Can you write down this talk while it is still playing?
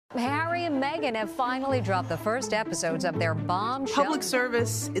Harry and Meghan have finally dropped the first episodes of their bombshell. Public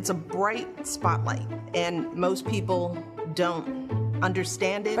service, it's a bright spotlight, and most people don't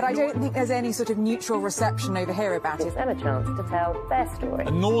understand it. But I don't think there's any sort of neutral reception over here about it. And a chance to tell their story.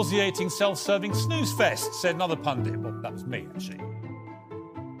 A nauseating, self-serving snooze fest, said another pundit. Well, that was me, actually.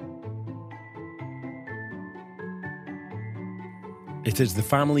 It is the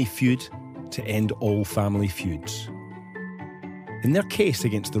family feud to end all family feuds. In their case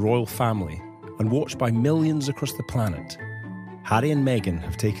against the royal family, and watched by millions across the planet, Harry and Meghan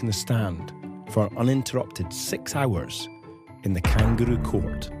have taken the stand for an uninterrupted 6 hours in the kangaroo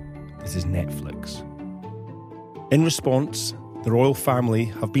court that is Netflix. In response, the royal family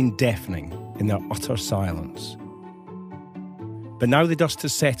have been deafening in their utter silence. But now the dust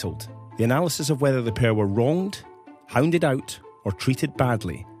has settled, the analysis of whether the pair were wronged, hounded out, or treated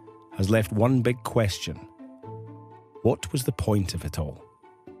badly has left one big question. What was the point of it all?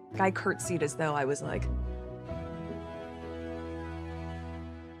 I curtsied as though I was like...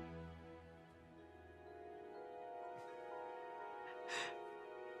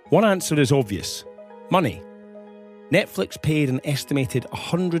 One answer is obvious. Money. Netflix paid an estimated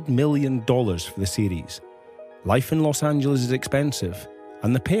 $100 million for the series. Life in Los Angeles is expensive,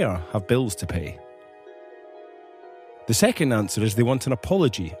 and the pair have bills to pay. The second answer is they want an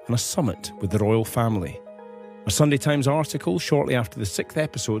apology and a summit with the royal family. A Sunday Times article shortly after the 6th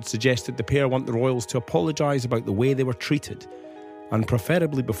episode suggested the pair want the royals to apologise about the way they were treated, and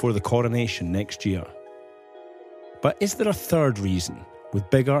preferably before the coronation next year. But is there a third reason,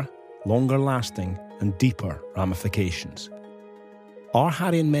 with bigger, longer lasting and deeper ramifications? Are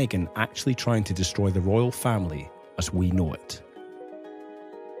Harry and Meghan actually trying to destroy the royal family as we know it?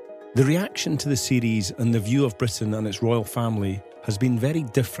 The reaction to the series and the view of Britain and its royal family has been very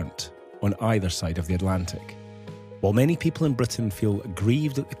different on either side of the Atlantic. While many people in Britain feel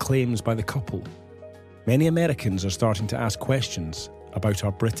aggrieved at the claims by the couple, many Americans are starting to ask questions about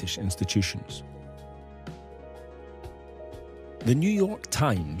our British institutions. The New York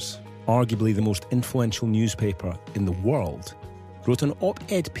Times, arguably the most influential newspaper in the world, wrote an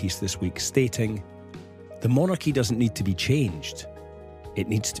op-ed piece this week stating, "The monarchy doesn't need to be changed, it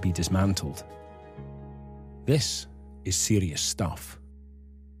needs to be dismantled." This is serious stuff.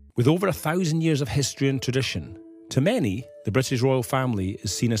 With over 1,000 years of history and tradition, to many, the British royal family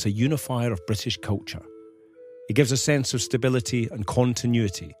is seen as a unifier of British culture. It gives a sense of stability and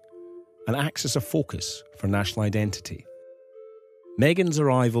continuity, and acts as a focus for national identity. Meghan's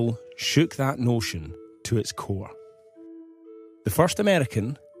arrival shook that notion to its core. The first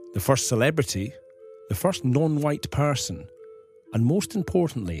American, the first celebrity, the first non-white person, and most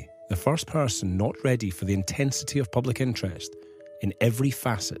importantly, the first person not ready for the intensity of public interest in every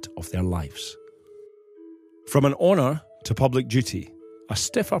facet of their lives. From an honour to public duty, a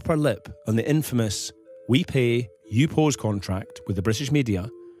stiff upper lip on the infamous "we pay, you pose" contract with the British media,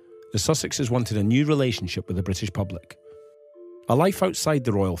 the Sussexes wanted a new relationship with the British public. A life outside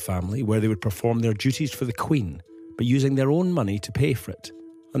the royal family where they would perform their duties for the Queen, but using their own money to pay for it,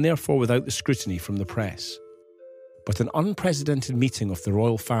 and therefore without the scrutiny from the press. But an unprecedented meeting of the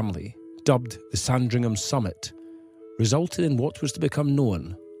royal family, dubbed the Sandringham Summit, resulted in what was to become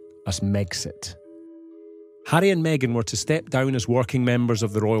known as Megxit. Harry and Meghan were to step down as working members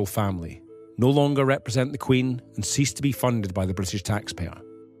of the royal family, no longer represent the Queen, and cease to be funded by the British taxpayer.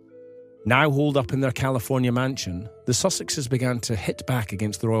 Now holed up in their California mansion, the Sussexes began to hit back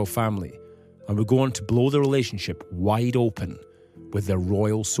against the royal family and would go on to blow the relationship wide open with their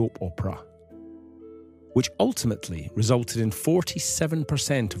royal soap opera, which ultimately resulted in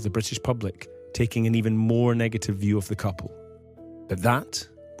 47% of the British public taking an even more negative view of the couple. But that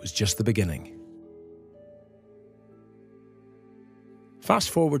was just the beginning.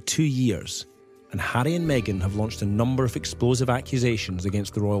 Fast forward 2 years, and Harry and Meghan have launched a number of explosive accusations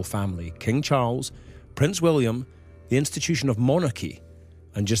against the royal family, King Charles, Prince William, the institution of monarchy,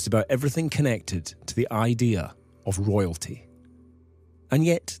 and just about everything connected to the idea of royalty. And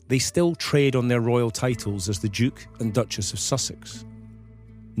yet, they still trade on their royal titles as the Duke and Duchess of Sussex.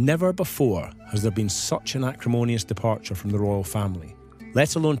 Never before has there been such an acrimonious departure from the royal family,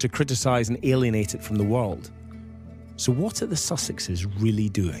 let alone to criticise and alienate it from the world. So what are the Sussexes really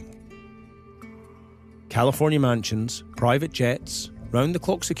doing? California mansions, private jets,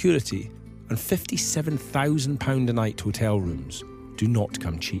 round-the-clock security, and £57,000 a night hotel rooms do not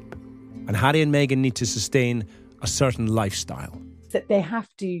come cheap. And Harry and Meghan need to sustain a certain lifestyle. That they have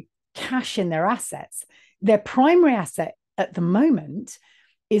to cash in their assets. Their primary asset at the moment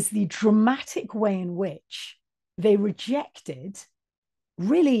is the dramatic way in which they rejected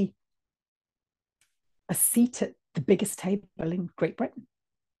really a seat at the biggest table in Great Britain.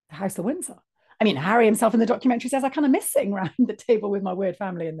 the House of Windsor. I mean, Harry himself in the documentary says, I kind of miss sitting around the table with my weird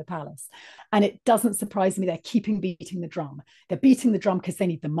family in the palace. And it doesn't surprise me. They're beating the drum. They're beating the drum because they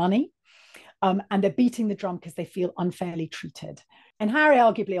need the money. And they're beating the drum because they feel unfairly treated. And Harry,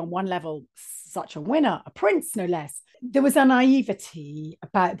 arguably on one level, such a winner, a prince, no less. There was a naivety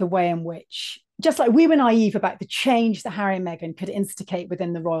about the way in which, just like we were naive about the change that Harry and Meghan could instigate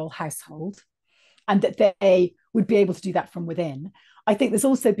within the royal household, and that they would be able to do that from within. I think there's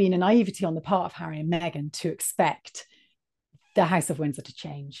also been a naivety on the part of Harry and Meghan to expect the House of Windsor to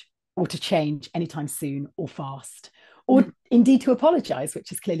change, or to change anytime soon or fast, or indeed to apologise,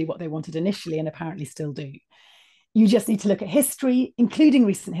 which is clearly what they wanted initially and apparently still do. You just need to look at history, including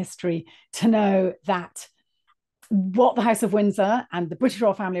recent history, to know that what the House of Windsor and the British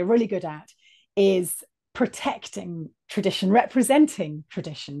royal family are really good at is protecting tradition, representing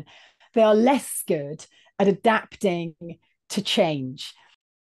tradition. They are less good at adapting to change.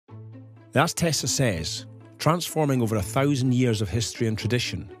 As Tessa says, transforming over 1,000 years of history and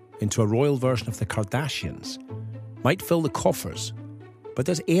tradition into a royal version of the Kardashians might fill the coffers, but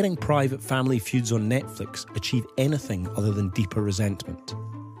does airing private family feuds on Netflix achieve anything other than deeper resentment?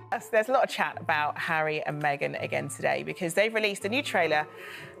 There's a lot of chat about Harry and Meghan again today because they've released a new trailer.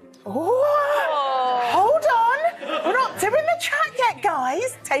 Oh, hold on. We're not doing the chat yet,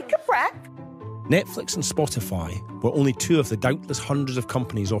 guys. Take a breath. Netflix and Spotify were only two of the doubtless hundreds of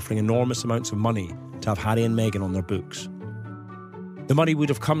companies offering enormous amounts of money to have Harry and Meghan on their books. The money would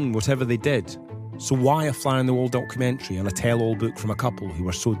have come whatever they did, so why a fly-on-the-wall documentary and a tell-all book from a couple who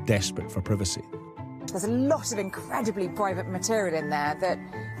were so desperate for privacy? There's a lot of incredibly private material in there that,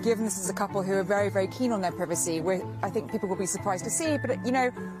 given this is a couple who are very, very keen on their privacy, I think people will be surprised to see. But, you know,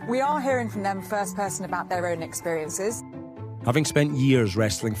 we are hearing from them first person about their own experiences. Having spent years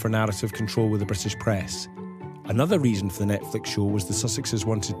wrestling for narrative control with the British press, another reason for the Netflix show was the Sussexes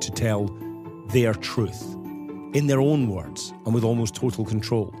wanted to tell their truth, in their own words and with almost total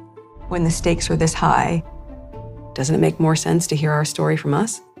control. When the stakes are this high, doesn't it make more sense to hear our story from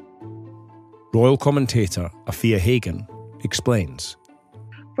us? Royal commentator Afia Hagen explains.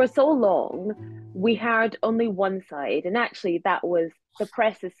 For so long, we heard only one side, and actually that was the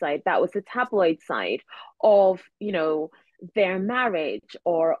press's side, that was the tabloid side of, you know, their marriage,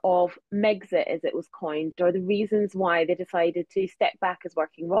 or of Megxit as it was coined, or the reasons why they decided to step back as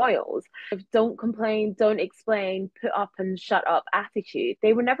working royals. Don't complain, don't explain, put up and shut up attitude.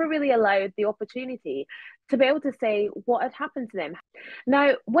 They were never really allowed the opportunity to be able to say what had happened to them.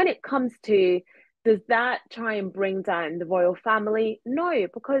 Now, when it comes to, does that try and bring down the royal family? No,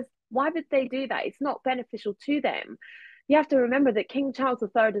 because why would they do that? It's not beneficial to them. You have to remember that King Charles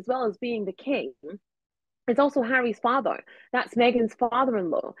III, as well as being the king, is also Harry's father. That's Meghan's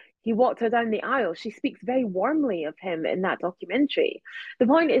father-in-law. He walked her down the aisle. She speaks very warmly of him in that documentary. The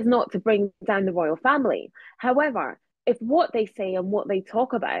point is not to bring down the royal family. However, if what they say and what they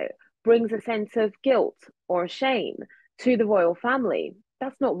talk about brings a sense of guilt or shame to the royal family,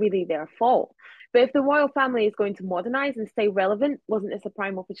 that's not really their fault. But if the royal family is going to modernise and stay relevant, wasn't this a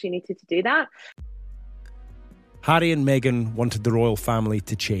prime opportunity to do that? Harry and Meghan wanted the royal family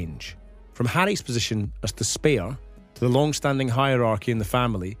to change. From Harry's position as the spare to the long-standing hierarchy in the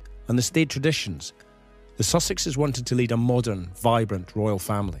family and the state traditions, the Sussexes wanted to lead a modern, vibrant royal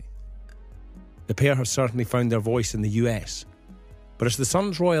family. The pair have certainly found their voice in the US, but as The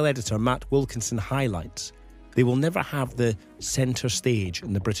Sun's royal editor Matt Wilkinson highlights, they will never have the centre stage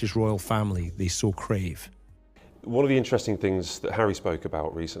in the British royal family they so crave. One of the interesting things that Harry spoke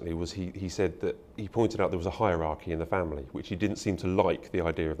about recently was he said that he pointed out there was a hierarchy in the family, which he didn't seem to like the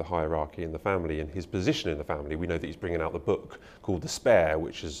idea of the hierarchy in the family and his position in the family. We know that he's bringing out the book called The Spare,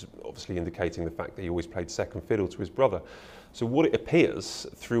 which is obviously indicating the fact that he always played second fiddle to his brother. So what it appears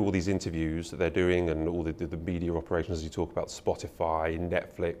through all these interviews that they're doing and all the media operations, as you talk about Spotify,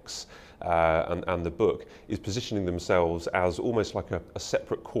 Netflix, and the book, is positioning themselves as almost like a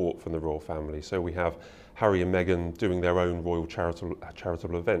separate court from the royal family. So we have Harry and Meghan doing their own royal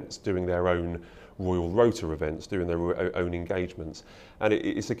charitable events, doing their own royal rota events, doing their own engagements. And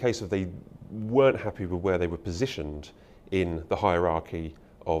it's a case of they weren't happy with where they were positioned in the hierarchy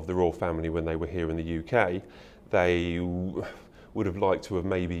of the royal family when they were here in the UK. They would have liked to have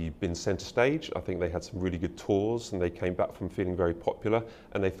maybe been centre stage. I think they had some really good tours and they came back from feeling very popular,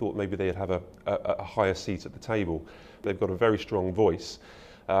 and they thought maybe they'd have a higher seat at the table. They've got a very strong voice.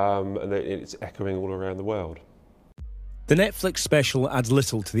 And it's echoing all around the world. The Netflix special adds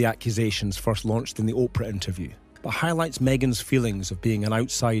little to the accusations first launched in the Oprah interview, but highlights Meghan's feelings of being an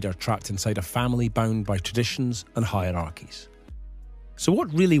outsider trapped inside a family bound by traditions and hierarchies. So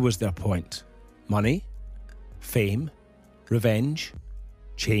what really was their point? Money? Fame? Revenge?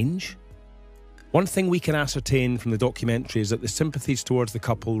 Change? One thing we can ascertain from the documentary is that the sympathies towards the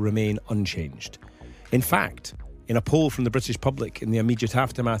couple remain unchanged. In fact, in a poll from the British public in the immediate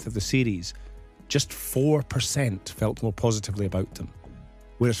aftermath of the series, just 4% felt more positively about them,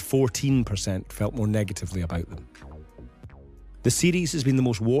 whereas 14% felt more negatively about them. The series has been the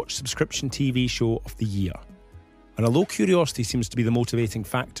most watched subscription TV show of the year. And although curiosity seems to be the motivating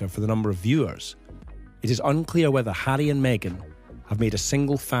factor for the number of viewers, it is unclear whether Harry and Meghan have made a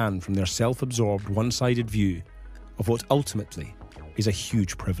single fan from their self-absorbed, one-sided view of what ultimately is a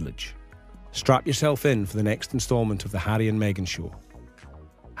huge privilege. Strap yourself in for the next instalment of the Harry and Meghan show,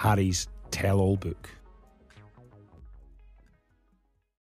 Harry's Tell-All Book.